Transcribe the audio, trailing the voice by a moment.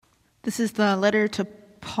This is the letter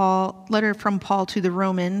from Paul to the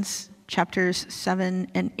Romans, chapters 7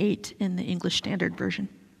 and 8 in the English Standard Version.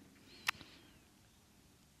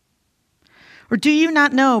 Or do you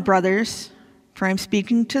not know, brothers, for I am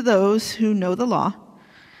speaking to those who know the law,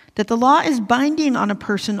 that the law is binding on a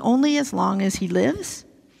person only as long as he lives?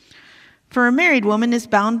 For a married woman is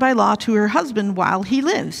bound by law to her husband while he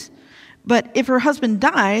lives. But if her husband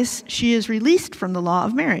dies, she is released from the law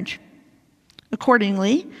of marriage.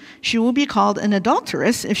 Accordingly, she will be called an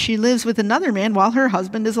adulteress if she lives with another man while her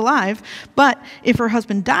husband is alive. But if her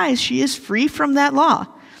husband dies, she is free from that law.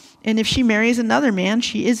 And if she marries another man,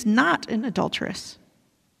 she is not an adulteress.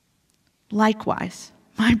 Likewise,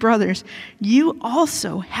 my brothers, you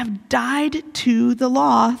also have died to the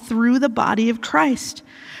law through the body of Christ,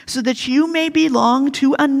 so that you may belong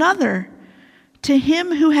to another, to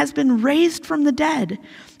him who has been raised from the dead,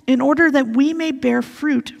 in order that we may bear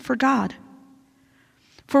fruit for God.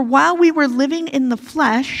 For while we were living in the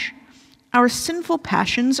flesh, our sinful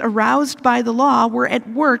passions aroused by the law were at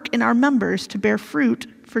work in our members to bear fruit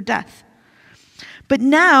for death. But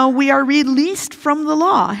now we are released from the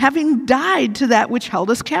law, having died to that which held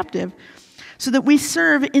us captive, so that we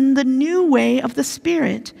serve in the new way of the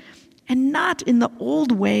Spirit, and not in the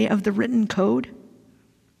old way of the written code.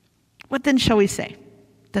 What then shall we say?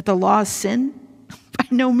 That the law is sin? By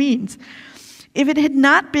no means. If it had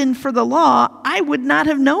not been for the law, I would not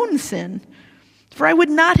have known sin. For I would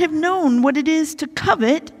not have known what it is to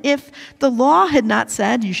covet if the law had not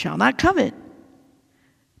said, you shall not covet.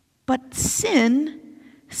 But sin,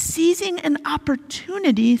 seizing an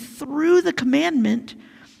opportunity through the commandment,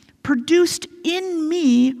 produced in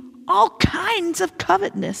me all kinds of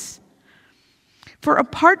covetousness. For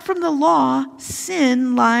apart from the law,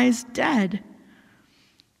 sin lies dead.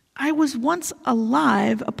 I was once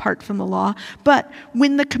alive apart from the law, but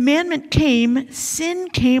when the commandment came, sin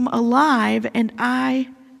came alive and I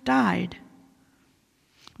died.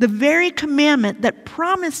 The very commandment that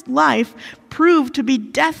promised life proved to be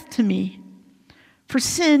death to me. For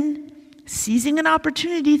sin, seizing an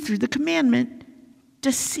opportunity through the commandment,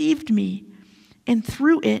 deceived me, and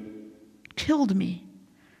through it killed me.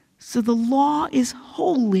 So the law is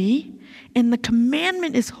holy, and the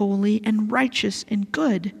commandment is holy and righteous and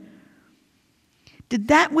good. Did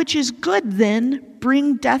that which is good then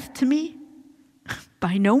bring death to me?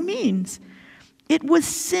 By no means. It was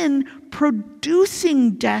sin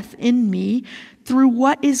producing death in me through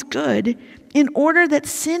what is good, in order that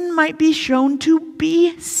sin might be shown to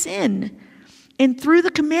be sin, and through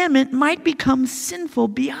the commandment might become sinful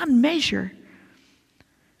beyond measure.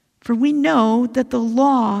 For we know that the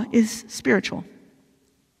law is spiritual,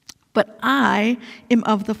 but I am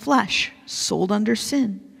of the flesh, sold under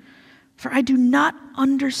sin. For I do not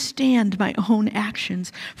understand my own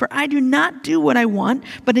actions. For I do not do what I want,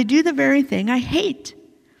 but I do the very thing I hate.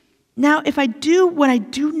 Now, if I do what I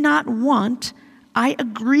do not want, I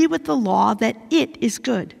agree with the law that it is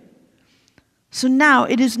good. So now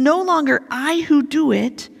it is no longer I who do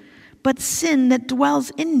it, but sin that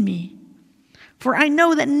dwells in me. For I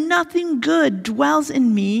know that nothing good dwells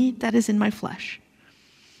in me, that is in my flesh.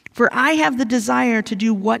 For I have the desire to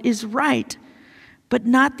do what is right, but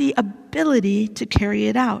not the ability to carry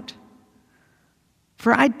it out.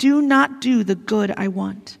 For I do not do the good I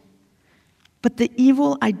want, but the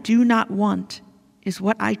evil I do not want is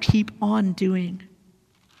what I keep on doing.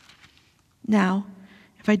 Now,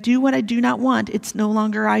 if I do what I do not want, it's no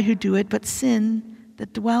longer I who do it, but sin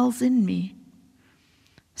that dwells in me.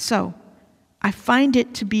 So, I find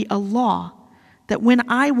it to be a law that when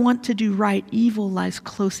I want to do right, evil lies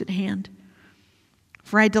close at hand.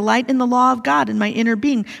 For I delight in the law of God in my inner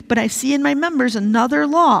being, but I see in my members another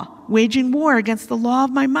law, waging war against the law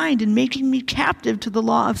of my mind and making me captive to the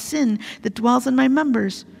law of sin that dwells in my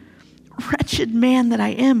members. Wretched man that I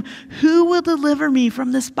am, who will deliver me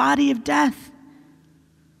from this body of death?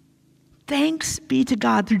 Thanks be to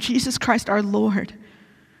God through Jesus Christ our Lord.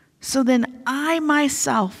 So then I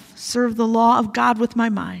myself serve the law of God with my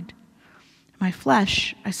mind. In my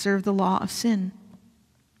flesh I serve the law of sin.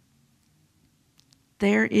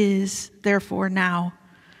 There is, therefore, now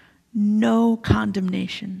no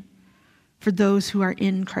condemnation for those who are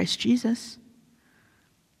in Christ Jesus.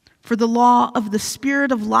 For the law of the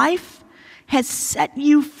Spirit of life has set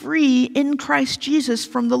you free in Christ Jesus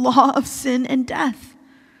from the law of sin and death.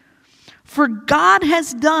 For God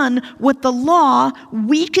has done what the law,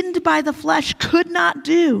 weakened by the flesh, could not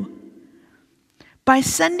do. By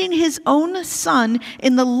sending his own Son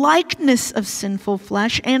in the likeness of sinful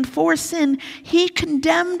flesh, and for sin, he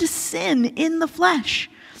condemned sin in the flesh,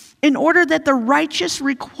 in order that the righteous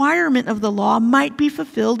requirement of the law might be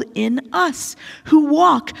fulfilled in us, who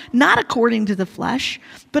walk not according to the flesh,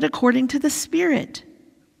 but according to the Spirit.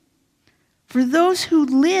 For those who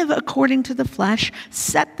live according to the flesh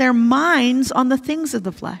set their minds on the things of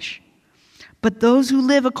the flesh. But those who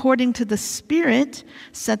live according to the Spirit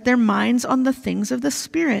set their minds on the things of the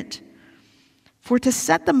Spirit. For to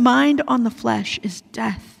set the mind on the flesh is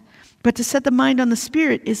death, but to set the mind on the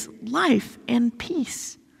Spirit is life and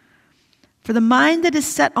peace. For the mind that is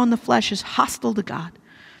set on the flesh is hostile to God,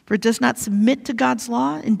 for it does not submit to God's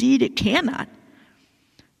law. Indeed, it cannot.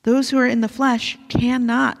 Those who are in the flesh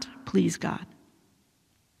cannot please God.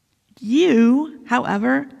 You,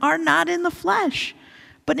 however, are not in the flesh,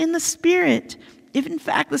 but in the Spirit, if in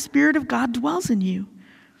fact the Spirit of God dwells in you.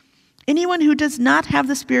 Anyone who does not have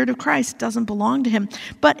the Spirit of Christ doesn't belong to him.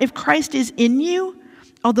 But if Christ is in you,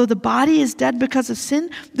 although the body is dead because of sin,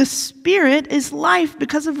 the Spirit is life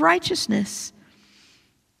because of righteousness.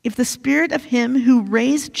 If the Spirit of him who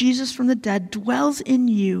raised Jesus from the dead dwells in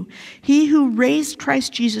you, he who raised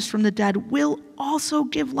Christ Jesus from the dead will also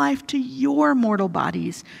give life to your mortal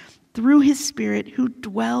bodies through his Spirit who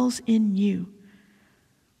dwells in you.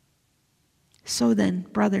 So then,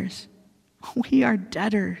 brothers, we are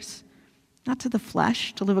debtors, not to the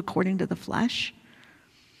flesh, to live according to the flesh.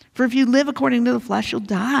 For if you live according to the flesh, you'll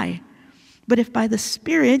die. But if by the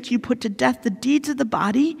Spirit you put to death the deeds of the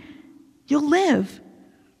body, you'll live.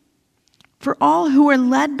 For all who are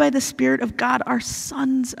led by the Spirit of God are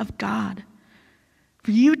sons of God.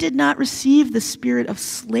 For you did not receive the spirit of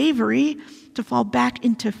slavery to fall back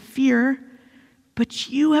into fear, but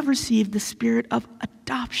you have received the spirit of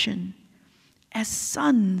adoption as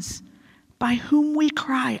sons, by whom we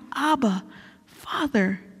cry, Abba,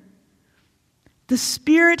 Father. The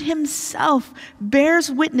Spirit himself bears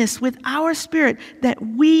witness with our spirit that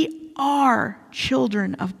we are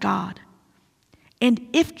children of God. And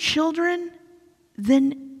if children,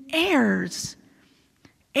 then heirs,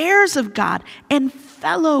 heirs of God and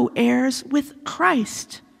fellow heirs with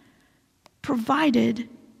Christ, provided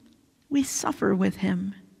we suffer with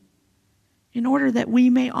him, in order that we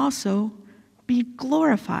may also be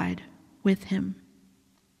glorified with him.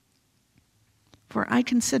 For I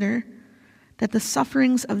consider that the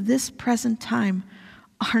sufferings of this present time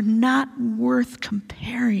are not worth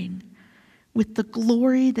comparing with the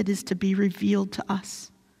glory that is to be revealed to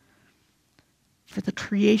us. For the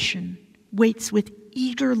creation waits with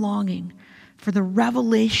eager longing for the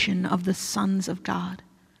revelation of the sons of God.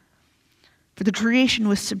 For the creation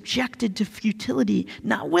was subjected to futility,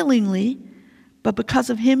 not willingly, but because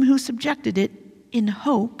of him who subjected it, in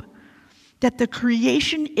hope that the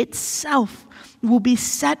creation itself will be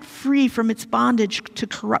set free from its bondage to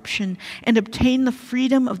corruption and obtain the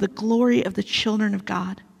freedom of the glory of the children of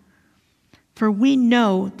God. For we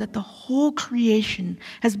know that the whole creation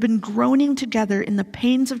has been groaning together in the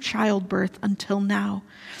pains of childbirth until now.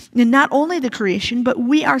 And not only the creation, but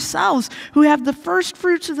we ourselves who have the first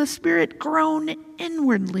fruits of the Spirit groan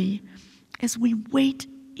inwardly as we wait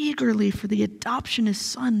eagerly for the adoption as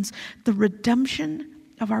sons, the redemption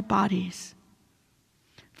of our bodies.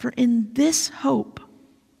 For in this hope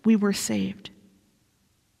we were saved.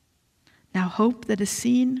 Now hope that is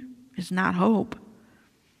seen is not hope.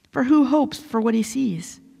 For who hopes for what he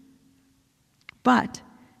sees? But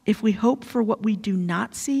if we hope for what we do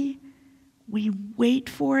not see, we wait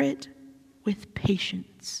for it with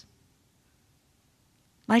patience.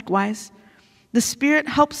 Likewise, the Spirit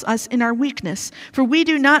helps us in our weakness, for we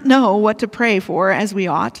do not know what to pray for as we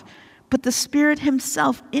ought, but the Spirit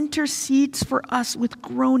himself intercedes for us with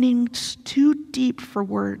groanings too deep for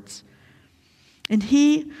words. And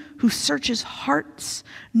he who searches hearts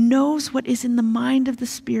knows what is in the mind of the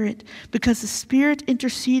Spirit, because the Spirit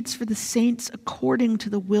intercedes for the saints according to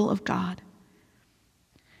the will of God.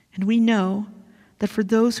 And we know that for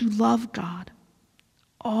those who love God,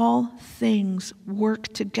 all things work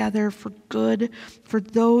together for good for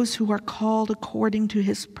those who are called according to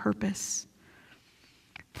his purpose.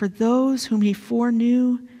 For those whom he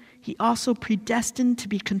foreknew, he also predestined to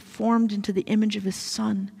be conformed into the image of his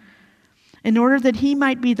Son, in order that he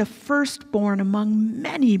might be the firstborn among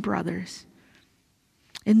many brothers.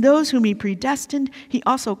 And those whom he predestined, he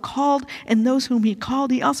also called, and those whom he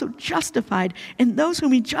called, he also justified, and those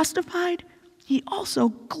whom he justified, he also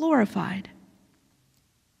glorified.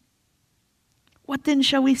 What then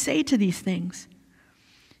shall we say to these things?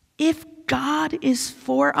 If God is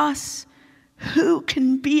for us, who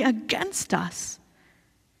can be against us?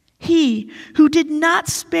 He who did not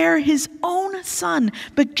spare his own Son,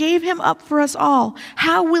 but gave him up for us all,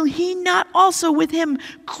 how will he not also with him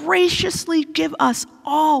graciously give us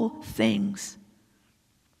all things?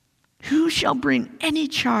 Who shall bring any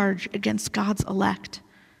charge against God's elect?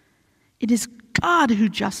 It is God who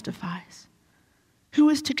justifies. Who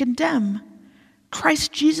is to condemn?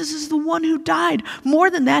 Christ Jesus is the one who died. More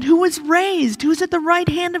than that, who was raised, who is at the right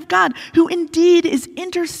hand of God, who indeed is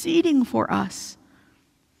interceding for us.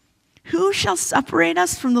 Who shall separate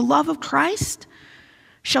us from the love of Christ?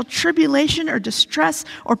 Shall tribulation or distress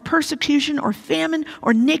or persecution or famine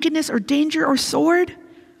or nakedness or danger or sword?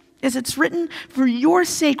 As it's written, for your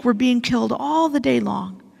sake we're being killed all the day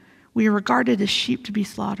long. We are regarded as sheep to be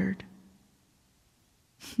slaughtered.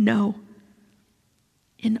 No.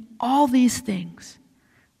 In all these things,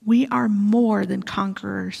 we are more than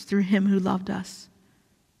conquerors through him who loved us.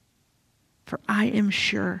 For I am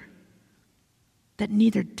sure that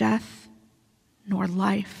neither death nor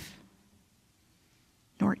life,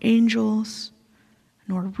 nor angels,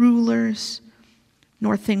 nor rulers,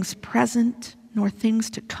 nor things present, nor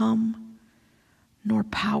things to come, nor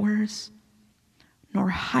powers, nor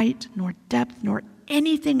height, nor depth, nor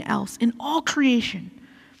anything else in all creation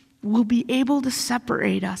will be able to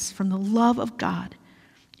separate us from the love of God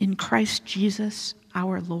in Christ Jesus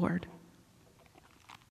our Lord.